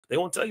They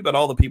won't tell you about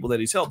all the people that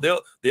he's helped.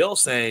 They'll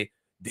say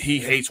he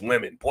hates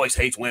women. Boyce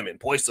hates women.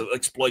 Boyce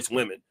exploits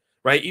women.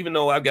 Right. Even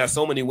though I've got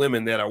so many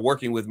women that are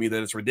working with me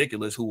that it's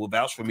ridiculous, who will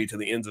vouch for me to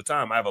the ends of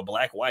time. I have a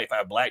black wife. I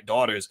have black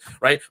daughters.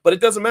 Right. But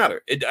it doesn't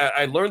matter.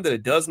 I learned that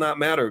it does not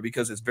matter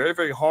because it's very,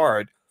 very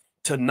hard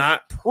to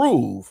not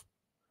prove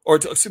or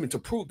to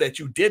prove that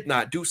you did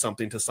not do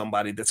something to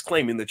somebody that's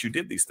claiming that you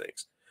did these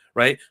things.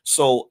 Right.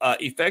 So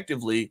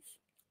effectively,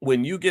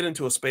 when you get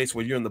into a space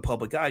where you're in the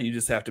public eye, you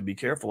just have to be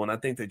careful. And I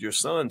think that your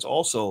sons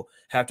also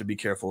have to be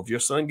careful. If your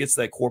son gets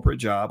that corporate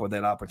job or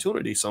that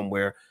opportunity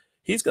somewhere,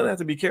 he's going to have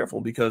to be careful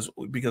because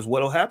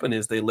what will happen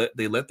is they let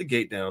the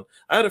gate down.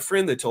 I had a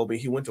friend that told me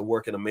he went to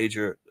work in a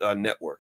major network.